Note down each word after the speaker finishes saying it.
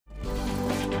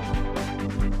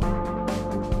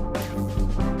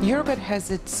Eurogat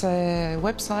has its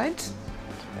website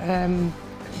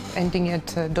ending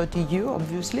at .eu,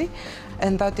 obviously,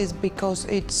 and that is because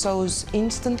it shows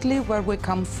instantly where we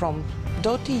come from.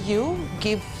 .eu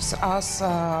gives us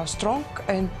a strong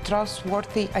and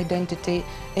trustworthy identity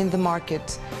in the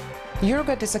market.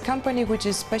 Eurogat is a company which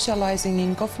is specializing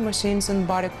in coffee machines and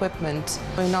bar equipment.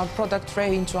 In our product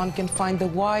range, one can find the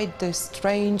widest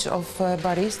range of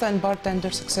barista and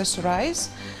bartenders accessories.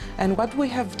 And what we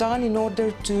have done in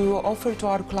order to offer to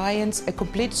our clients a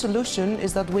complete solution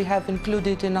is that we have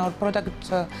included in our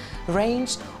product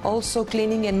range also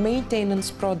cleaning and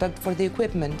maintenance product for the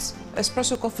equipment.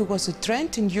 Espresso coffee was a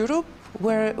trend in Europe,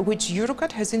 which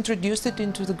Eurogat has introduced it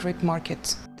into the Greek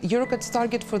market. Eurogat's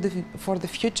target for the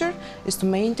future is to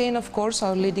maintain, of course,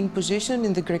 our leading position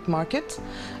in the Greek market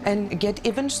and get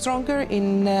even stronger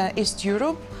in East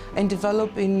Europe and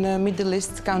develop in Middle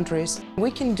East countries. We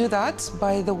can do that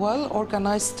by the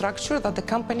well-organized structure that the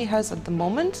company has at the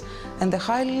moment and the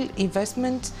high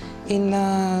investment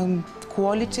in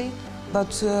quality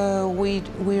that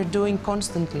we are doing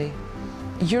constantly.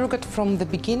 Eurogat from the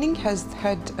beginning has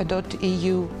had a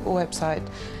 .eu website.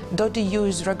 .eu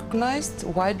is recognized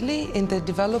widely in the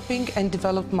developing and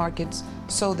developed markets,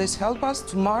 so this helps us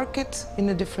to market in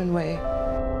a different way.